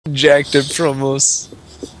jacked it from us.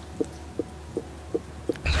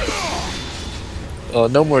 Oh,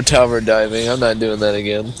 no more tower diving. I'm not doing that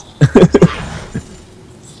again.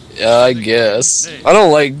 Yeah, I guess. I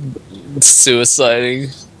don't like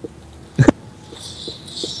suiciding.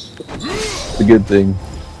 It's a good thing.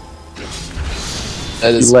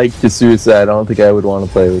 That If is you like to suicide, I don't think I would want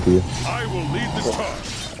to play with you. I will lead the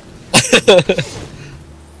charge.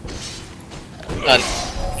 not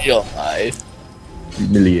real life.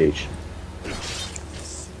 Humiliation.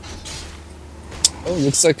 Oh,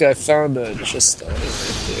 looks like I found a chest on it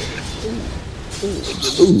right there.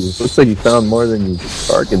 Ooh, looks like you found more than you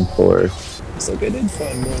bargained for. Looks like I did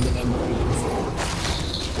find more than I bargained for.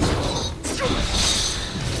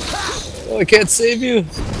 Oh, I can't save you.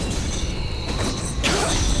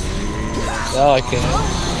 No, I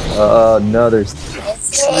can't. No, there's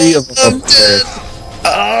 3 of them I'm up there. dead.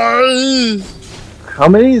 Ah. How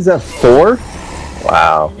many is that? 4?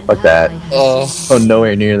 Wow, fuck that. Oh, Oh,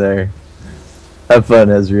 nowhere near there. Have fun,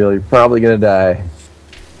 Ezreal. You're probably gonna die.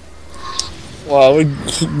 wow,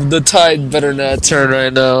 the tide better not turn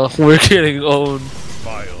right now. We're getting owned.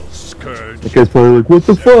 Vile scourge. That guy's probably like, what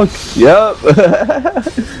the fuck? Yep.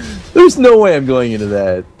 There's no way I'm going into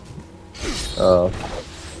that. Oh.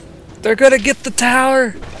 They're gonna get the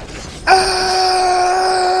tower.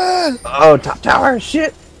 Ah! Oh, top tower,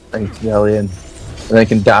 shit! I can yell in. And I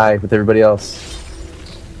can die with everybody else.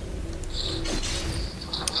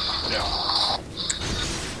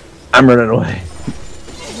 I'm running away.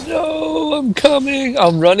 No, I'm coming.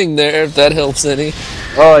 I'm running there if that helps any.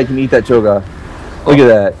 Oh, I can eat that Cho'Gath. Look at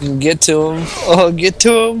that. Get to him. Oh, get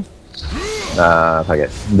to him. Nah, fuck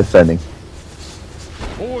it. I'm defending.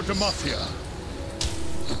 For Demacia.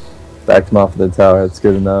 Backed him off of the tower, that's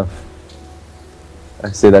good enough. I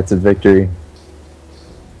say that's a victory.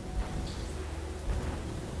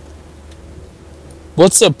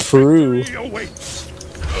 What's a prue? Awaits.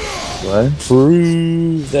 What?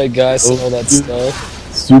 Prue. That guy said all that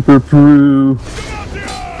stuff. Super pro.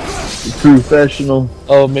 Professional.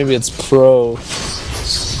 Oh, maybe it's pro.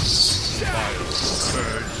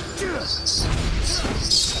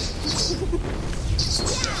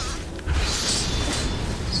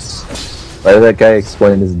 Why did that guy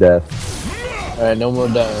explain his death? Alright, no more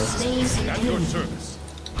dying. At your service.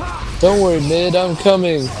 Don't worry, mid. I'm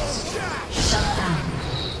coming.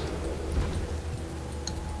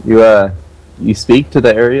 You speak to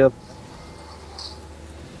the area?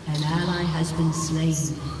 An ally has been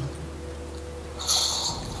slain.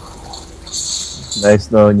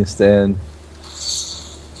 Nice knowing you, Stan.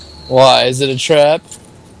 Why? Is it a trap?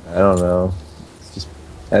 I don't know. It's just,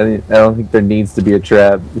 I don't think there needs to be a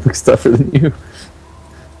trap. He looks tougher than you.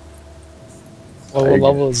 Oh, what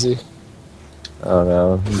level is he? I don't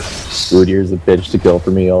know. Woodier's a bitch to kill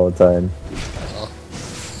for me all the time.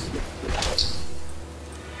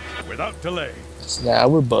 Without delay. Nah,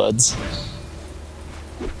 we're buds.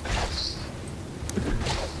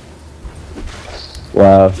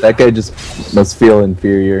 Wow, that guy just must feel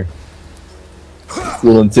inferior. It's a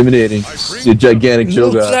little intimidating. It's a gigantic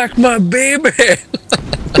Looks Cho'Gath. like my baby.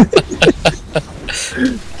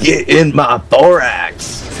 Get in my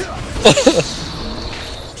thorax!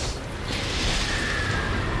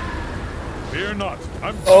 Fear not.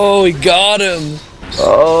 I'm Oh, he got him.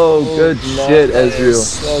 Oh, good Nice. shit,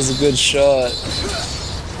 Ezreal. That was a good shot.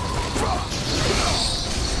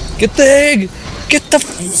 Get the egg! Get the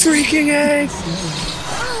freaking egg!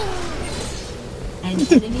 An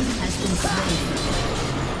enemy has been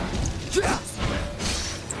slain.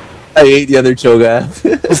 I ate the other Cho'Gath.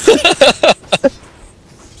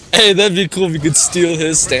 Hey, that'd be cool if you could steal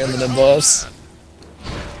his stamina buffs.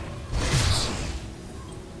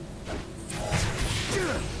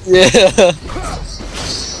 Yeah.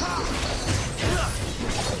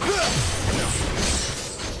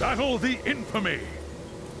 battle the infamy.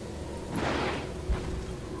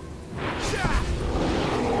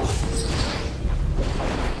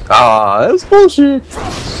 Ah, that was bullshit.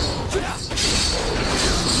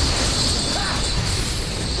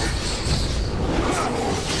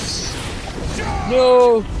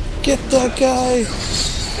 No! Get that guy! An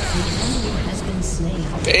enemy has been slain.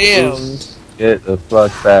 Bam! Get the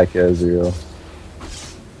fuck back, Ezreal.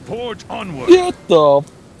 Forge onward. Get the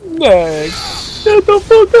bag! Get the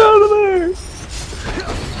fuck out of there!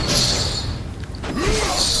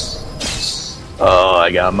 Oh,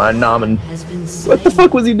 I got my nomin. Has been slain. What the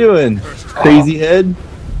fuck was he doing? Crazy head?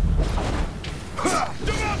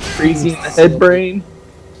 Crazy in the head brain?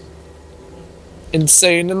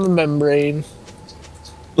 Insane in the membrane.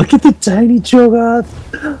 Look at the tiny Cho'Gath!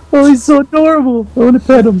 Oh, he's so adorable! I want to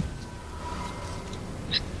pet him.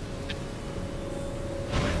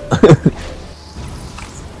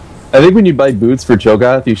 I think when you buy boots for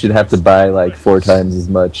Cho'Gath, you should have to buy like 4 times as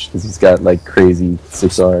much because he's got like crazy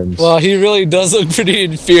 6 arms. Well, he really does look pretty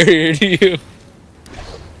inferior to you.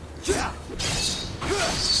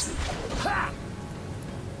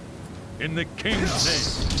 In the king's name.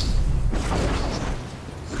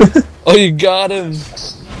 Oh, you got him.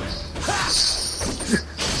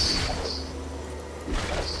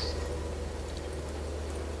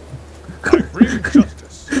 I bring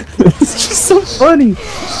justice. It's just so funny.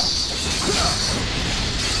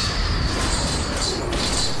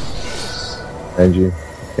 And you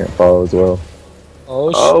can't follow as well.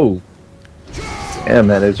 Oh, Oh! Damn,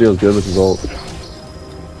 man, Ezreal's good with his ult.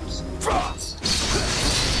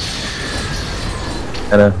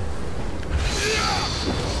 Kinda.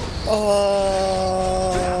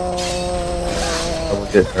 Double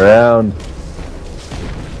get around.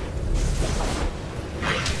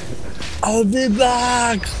 I'll be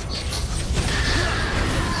back.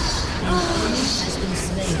 Has been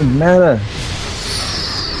slain. Mana.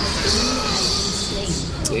 Has been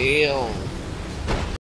slain. Damn.